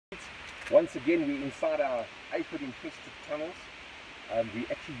Once again, we're inside our aphid infested tunnels.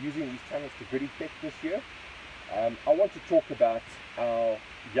 We're actually using these tunnels to good effect this year. I want to talk about our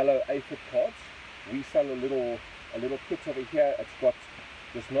yellow aphid cards. We sell a little kit over here. It's got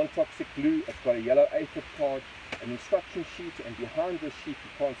this non-toxic glue, it's got a yellow aphid card, an instruction sheet, and behind this sheet,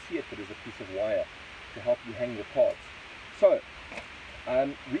 you can't see it, but there's a piece of wire to help you hang the cards. So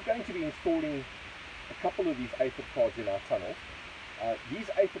we're going to be installing a couple of these aphid cards in our tunnels. These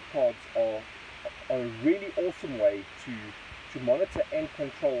aphid cards are a really awesome way to monitor and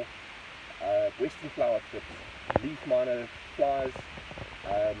control western flower thrips, leaf miner flies,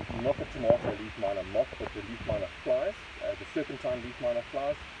 not the tomato leaf miner moth, but the leaf miner flies, the serpentine leaf miner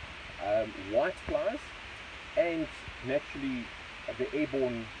flies, white flies, and naturally the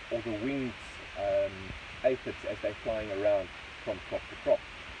airborne or the winged aphids as they're flying around from crop to crop.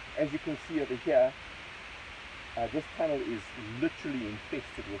 As you can see over here, this tunnel is literally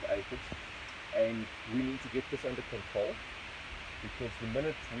infested with aphids, and we need to get this under control, because the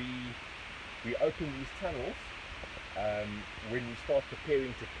minute we open these tunnels, when we start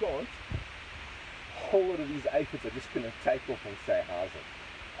preparing to plant, a whole lot of these aphids are just going to take off and say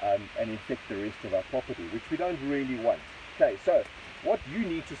housing and infect the rest of our property, which we don't really want. Okay, so what you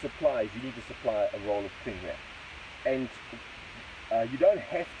need to supply is you need to supply a roll of cling wrap, and you don't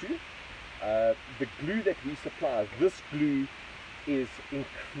have to. The glue that we supply, this glue is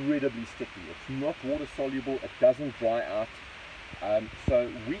incredibly sticky. It's not water soluble, it doesn't dry out.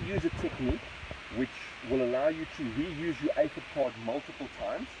 So we use a technique which will allow you to reuse your aphid card multiple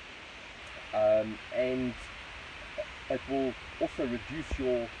times, and it will also reduce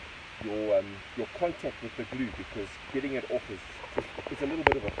your contact with the glue, because getting it off is a little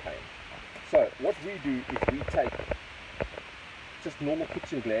bit of a pain. So what we do is we take just normal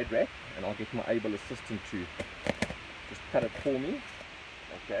kitchen glad wrap, and I'll get my able assistant to just cut it for me.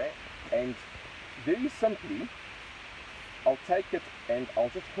 Okay, and very simply I'll take it and I'll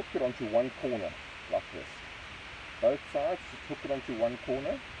just hook it onto one corner like this. Both sides, just hook it onto one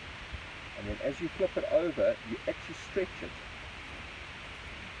corner, and then as you flip it over, you actually stretch it.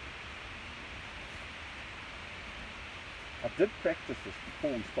 I did practice this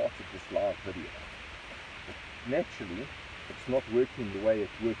before we started this live video. But naturally, it's not working the way it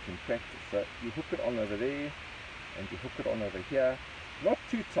worked in practice. So you hook it on over there, and you hook it on over here. Not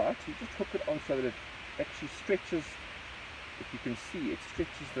too tight, you just hook it on so that it actually stretches. If you can see, it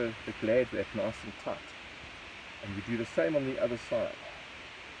stretches the glad wrap nice and tight. And we do the same on the other side.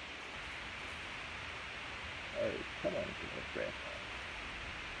 Oh, come on, glad wrap.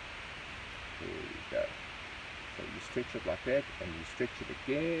 There you go. So you stretch it like that, and you stretch it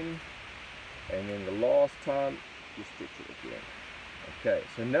again, and then the last time you stretch it again. Okay,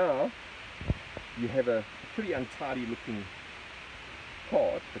 so now you have a pretty untidy looking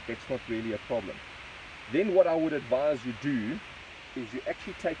card, but that's not really a problem. Then what I would advise you do is you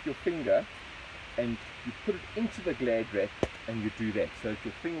actually take your finger and you put it into the glad wrap, and you do that so that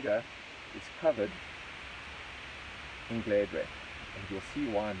your finger is covered in glad wrap, and you'll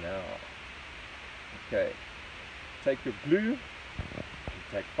see why now. Okay, take your glue, you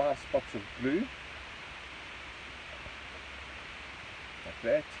take 5 spots of glue like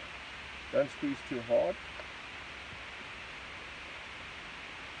that. Don't squeeze too hard,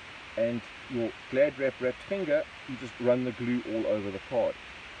 and your glad wrap wrapped finger, you just run the glue all over the card.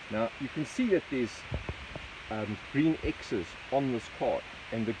 Now you can see that there's green X's on this card,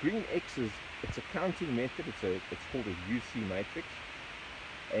 and the green X's, it's a counting method. It's called a UC matrix,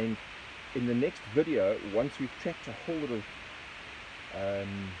 and in the next video, once we've tracked a whole lot of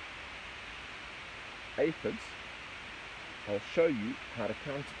aphids, I'll show you how to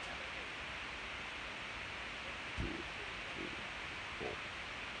count it. 2, 3, 4,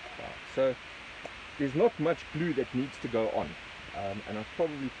 5. So there's not much glue that needs to go on, and I've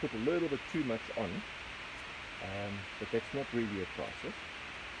probably put a little bit too much on, but that's not really a crisis.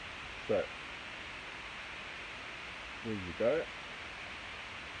 So there you go.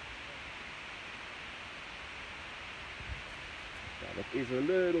 Now, that is a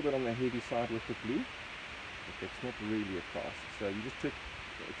little bit on the heavy side with the glue, but that's not really a crisis. So you just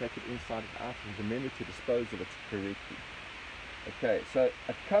take it inside and out, and remember to dispose of it correctly. Okay, so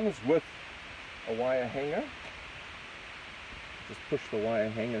it comes with a wire hanger. Just push the wire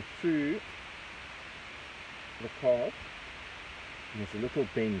hanger through the card, and there's a little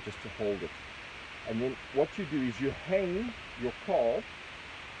bend just to hold it. And then what you do is you hang your card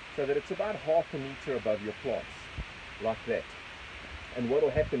so that it's about ½ a meter above your plants, like that. And what will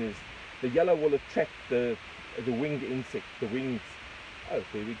happen is the yellow will attract the winged insect, the wings. Oh,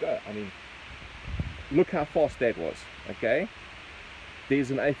 there we go. I mean, look how fast that was. Okay,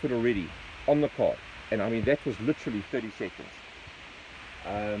 there's an aphid already. on the card. And I mean, that was literally 30 seconds.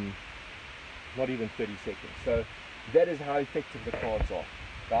 Not even 30 seconds. So that is how effective the cards are.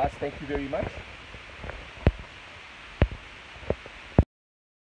 Guys, thank you very much.